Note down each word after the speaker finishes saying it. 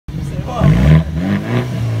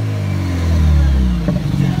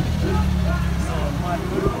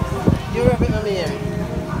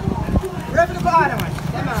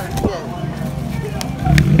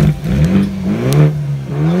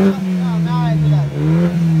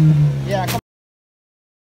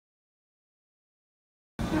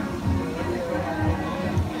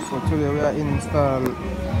install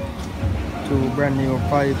two brand new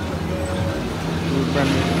piping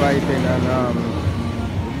and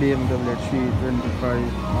BMW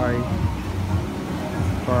 325i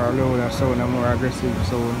for a louder sound and more aggressive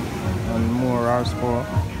sound and more horsepower.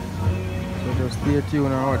 So just stay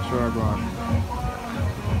tuned and watch where I go on.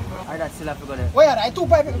 That's still have to go there. Where are I 2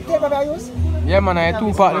 pipe I use? Yeah man, I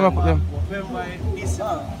 2 part them I put them. I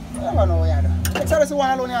don't know where I do. It's one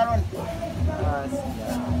alone here run.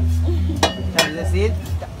 Can you see it?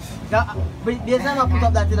 But the time I put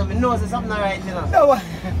up that thing, my nose is something right, you know. No,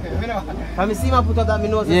 Can you see me put up that my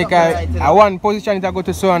nose is yeah, something right, you know? I one position it I go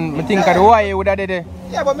to sun, I think the wire would have did it.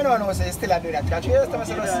 yeah, but I don't know say still I do that. That's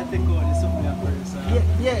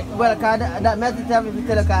Yeah, well, cause that message tell me to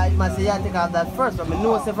tell you, I must say I take off that first, but my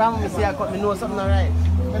nose, if I'm say I cut my nose something right.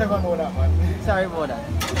 I never know that, man. Sorry about that.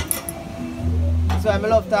 That's why I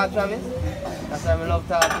love talk, Travis. That's why I love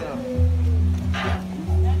talk, you know.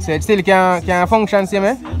 So it still can function, see me?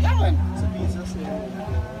 Yeah, man.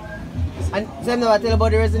 And so I never tell you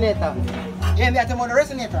about the resonator. Yeah, me tell about the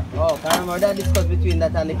resonator. Oh, can I remember that discuss between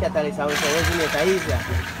that and the catalyst and we say resonator easier.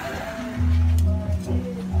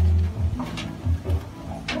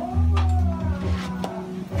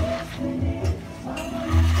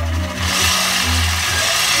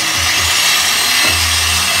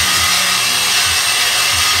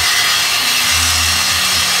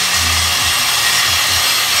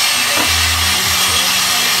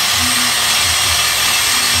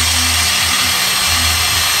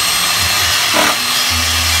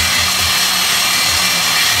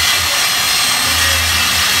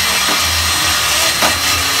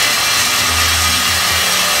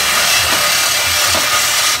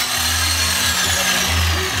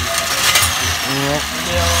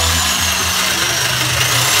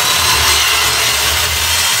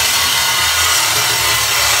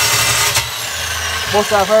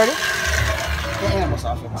 Bust off already? Yeah, bust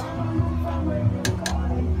off it.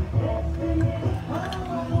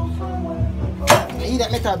 You eat that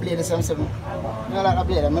metal blade the same seven. I like that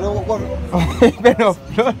blade. I don't go. Been up.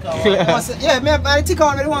 Yeah, I think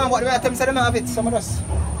on the one what the items I don't have it. Some of us.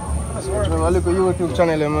 I look at YouTube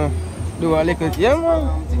channel, man. Do a little, yeah, man.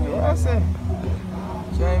 What I say?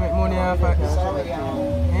 Try to make money off it.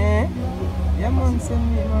 Eh? Yeah, man,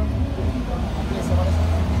 send me, man.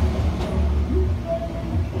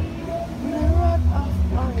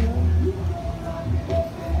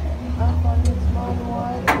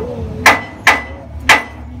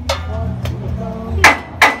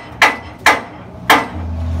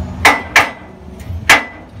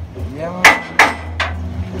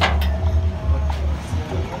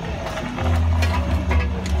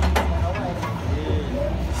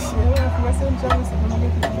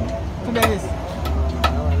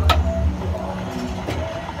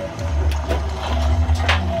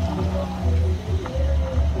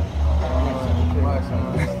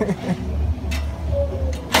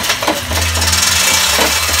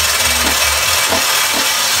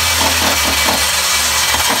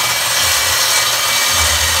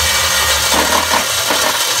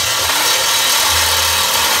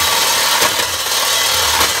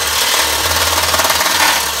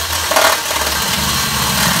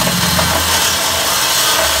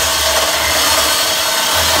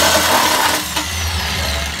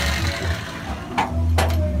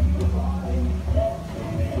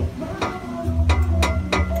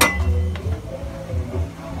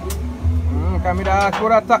 Kami dah aku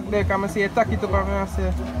attack dia, kami masih attack itu kami masih.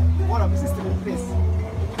 One of the system in place.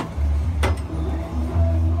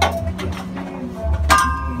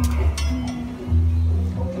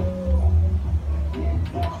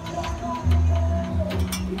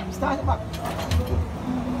 Start it back.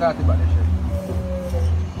 Start it back dia.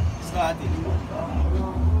 Start it.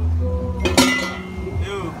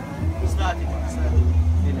 Yo, start it.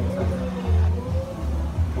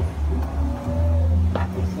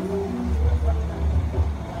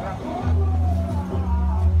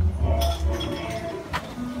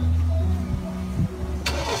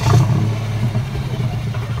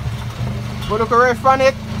 Go look a ref on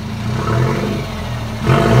it.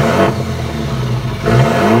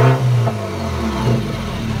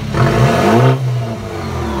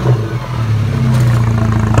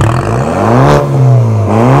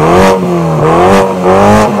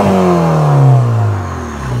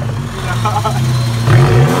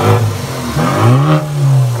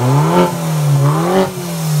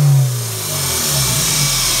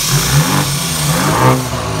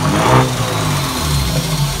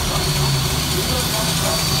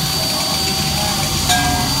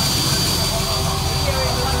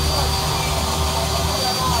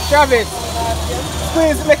 Travis.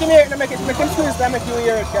 Squeeze, make him hear it, make him squeeze that make you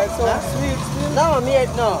hear it, guys. So sweet. No, me hear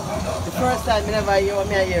it no. The first time I never hear what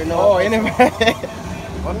me hear no. Oh, you never.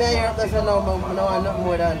 What me hear that's no, but no want nothing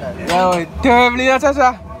more than that. No, terribly,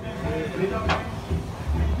 Natasha.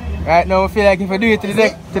 Right now, I feel like if I do it to the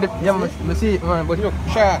deck, yeah, I see it, man, but look,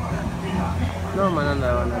 sure. No man,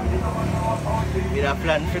 no. We have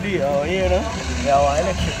plan for it, oh, you know. We have an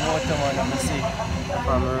electric motor, man, I see.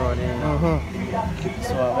 From the road, you know.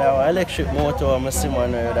 So we have an electric motor, I see,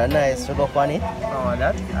 man, that's nice to go up on it. Oh,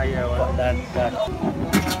 that? I hear one. That.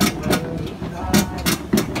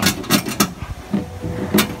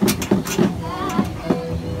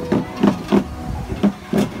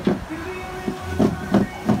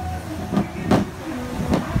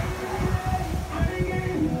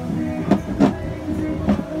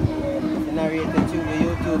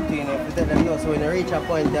 So when you reach a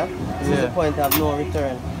point, this is the point of no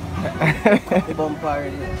return. The bumper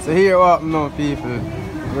already. So here what now, people,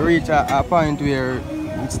 we reach a point where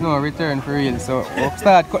it's no return for real. So we'll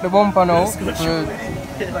start cut the bumper now.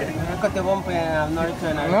 Cut the bumper and have no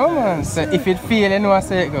return. No man, so if it fail, you know I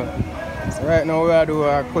say it go. So right now we are do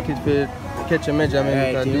cut it for catch a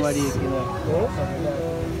measurement. Right, this. what is, you know.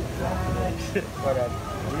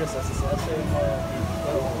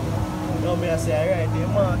 No, me I say alright, the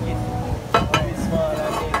market very small and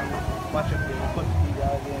then mash up the cut video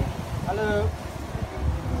again. Hello.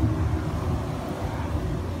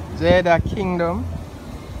 Jada Kingdom.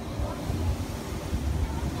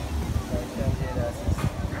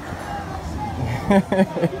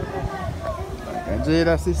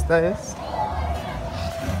 Jada sister, yes.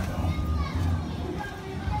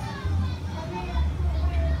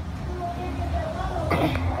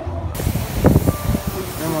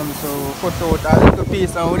 So cut out a little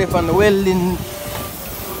piece and we live on the welding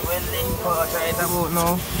part right about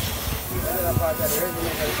now.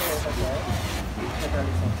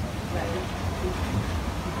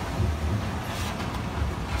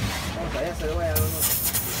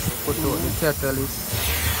 Put out the catalyst,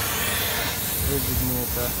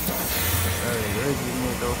 resignator,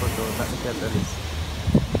 put out the catalyst.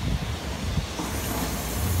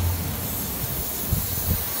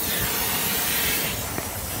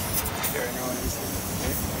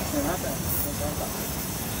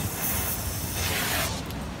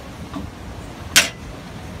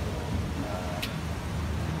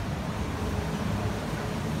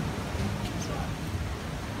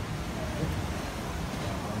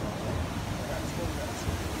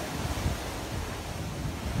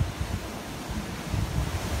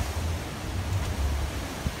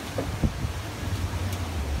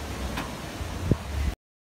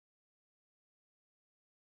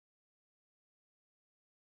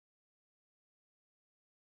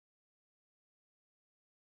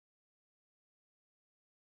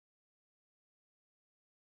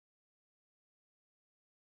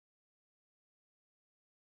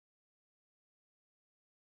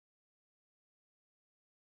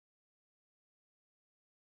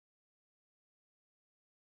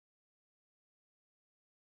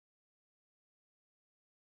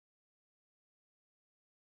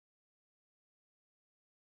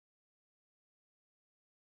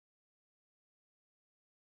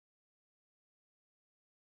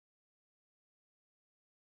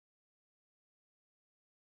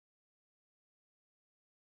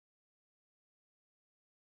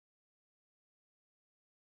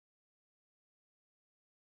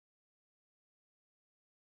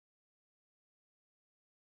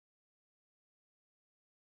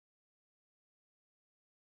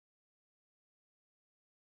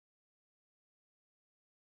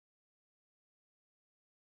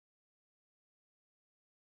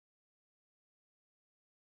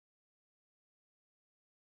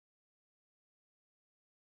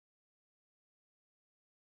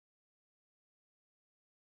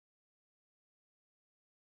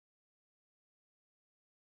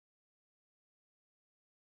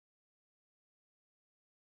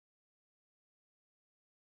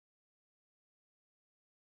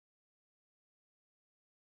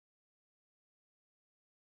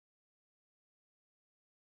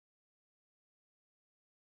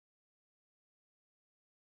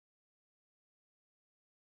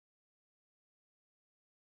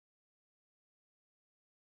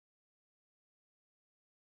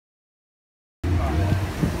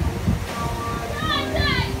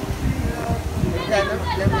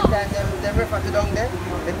 Them refer to down there,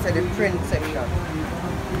 let's say the print section.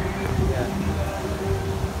 Yeah.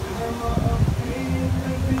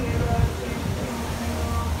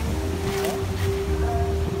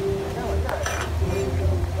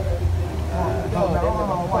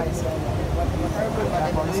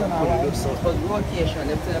 But rotation,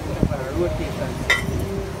 them say they put up on a rotation.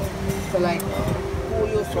 So like, who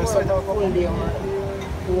used to work full day work?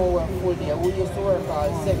 Who work full day? Who used to work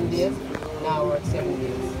all 7 days? Now work 7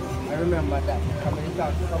 days. I remember that. Coming to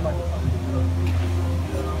talk to somebody.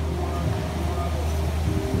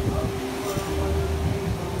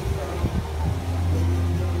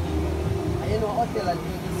 And you know, hotel are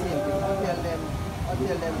doing the same thing.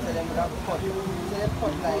 Hotel them say them have cut. So they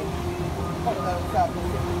cut like, cut down top to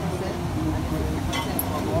 50% and 50%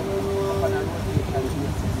 from up on a rotation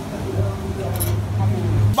basis.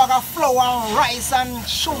 Bag of flour and rice and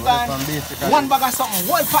sugar and one bag of something.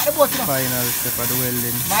 One part the boat, you know. Final step of the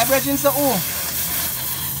welding. My brethren say, oh,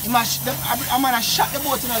 I'm gonna shut the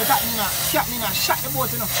boat, you know. The captain shut the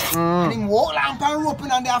boat, you know. And him wall lamp and rope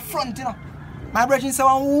in on their front, you know. My brethren say,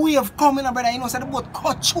 one wave coming, brother, you know, so the boat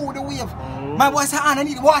cut through the wave. My boy say, I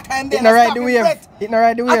need water in there. It not ride the wave. It not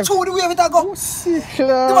ride the wave. I through the wave, it a go.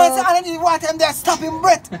 The man say, I need water in there, stopping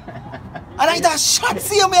breath. And I just shot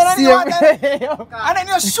see me and then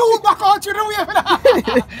you shoot back out through the wave.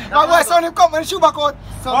 My boy say, when him come and shoot back out,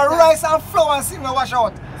 or rice and flour and see me wash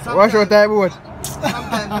out. Wash out that boat.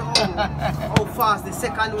 Sometimes how fast the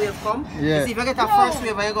second wave come. Yeah. You see, if you get a first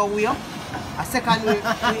wave and you go way up, a second wave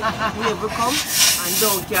will come and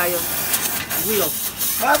down carry you way up.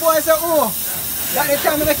 My boy say, oh, that the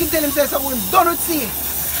time I keep telling him, say, so we done with sea.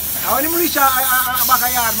 And when him reach a back a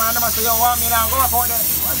yard, man, I say, you want me now, go back out there.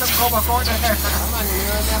 Want to go back out there. Man, you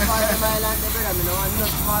know, they're 40 miles and the brother, I don't want no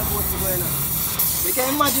small boat to go in. You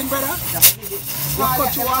can imagine, brother? You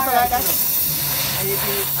cut you water like that. And you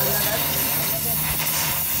see, under that.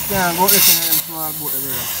 Yeah, go listen to them small boat,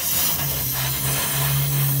 brother.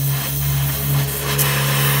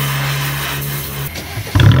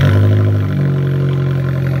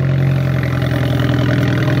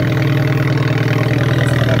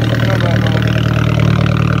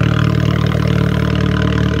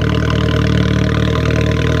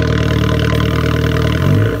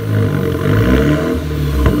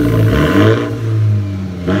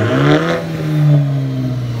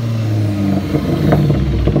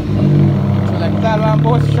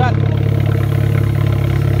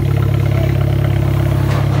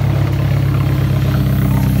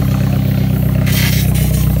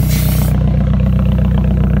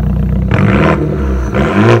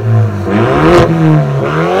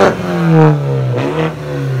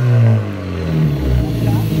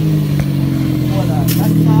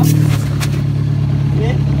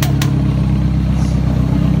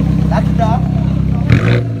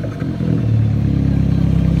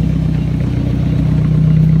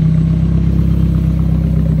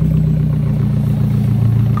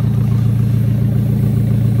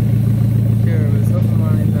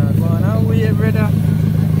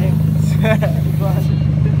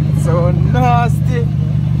 So nasty.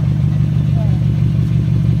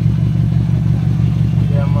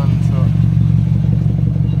 Yeah man, so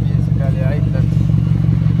basically I hate that.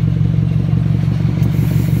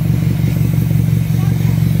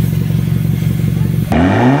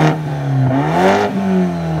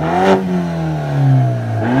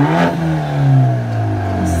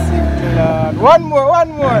 One more.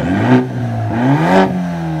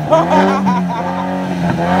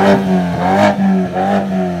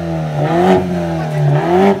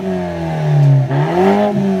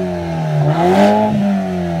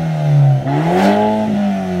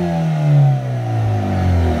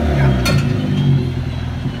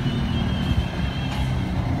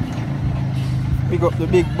 Pick up the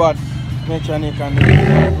big bad mechanic and the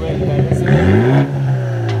welder.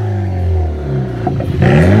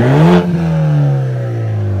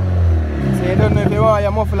 So you don't know if you want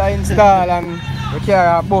your muffler installed and you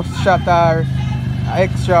carry a bus shot or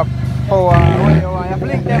extra power, what you want, you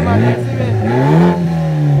blink them and you see me.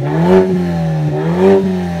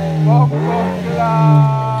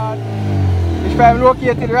 This drive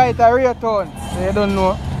located right at Raytown, so you don't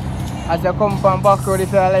know. As you come from back road,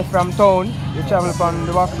 if you are left from town, you travel from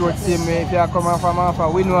the back road same way. If you are coming from off a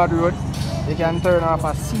Windward Road, you can turn off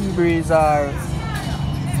a Seabreeze or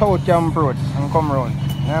South Camp Road and come round.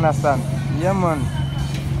 You understand? Yeah man.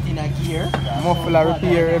 In a gear. Muffler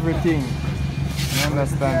repair everything. You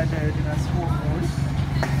understand?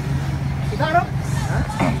 You got him? Huh?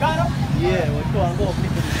 You got him? Yeah, we'll go and go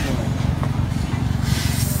pick up this one.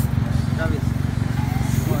 Travis.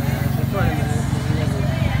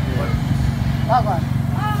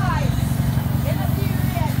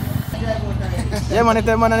 Yeah man, if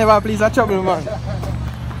the man never please a trouble man.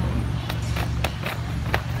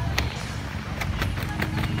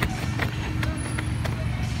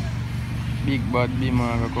 Big bad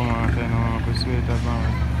beamer come out and persuade us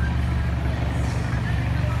man.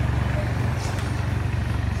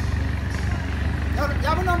 You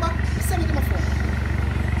have a number? Send it to my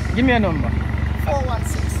phone. Give me a number.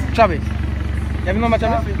 416. Chavi. You have a number,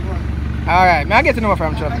 Chavi? Alright, may I get the number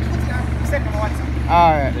from Chavi? Send it to my WhatsApp.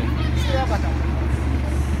 Alright then. See you later.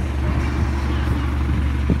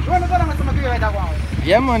 You want to go down with some of you right now?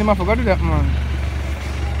 Yeah man, I forgot to do that man.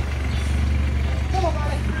 Come on,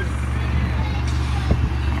 Alex.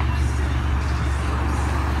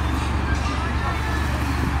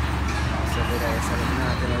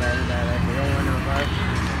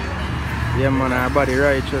 Yeah man, our body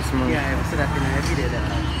righteous man. Yeah, I said that in a video there.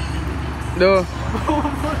 No.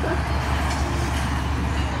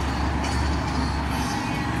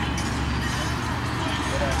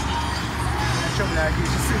 Trouble like you,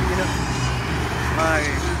 she's silly, you know.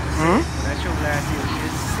 Alright. That trouble like you,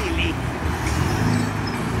 she's silly.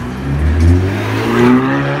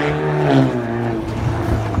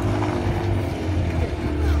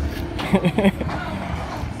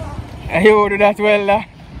 You do that well, lah.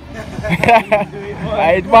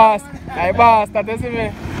 I boss, that is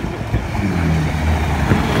me.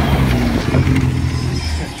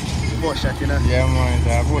 Boss shot, you know. Yeah man, it's a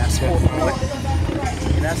boss shot. Sport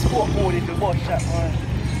mode. In a sport mode, it's a boss shot, man.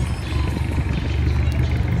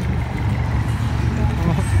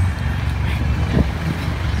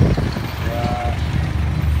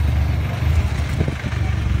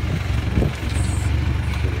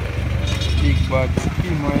 Big bag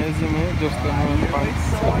skin man, you see me? Just a man pants.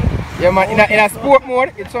 Yeah man, in a sport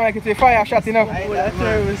mode, it sounds like it's a fire shot, you know.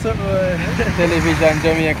 Television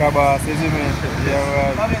Jamaica boss, you see me?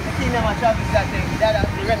 Yeah man. The thing that my shot is that thing, that the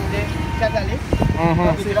run the catalyst.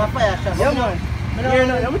 See that fire shot? Yeah man.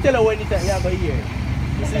 Let me tell you when you have a year.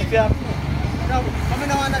 You see if you have... No, I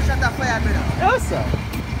don't want to shut that fire, brother. Yes sir.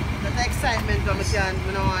 That excitement I don't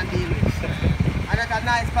want to deal with. And that's a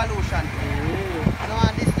nice pollution. I don't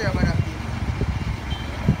want to disturb other people.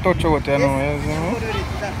 Touch out, you know, you see me?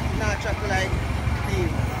 Not just like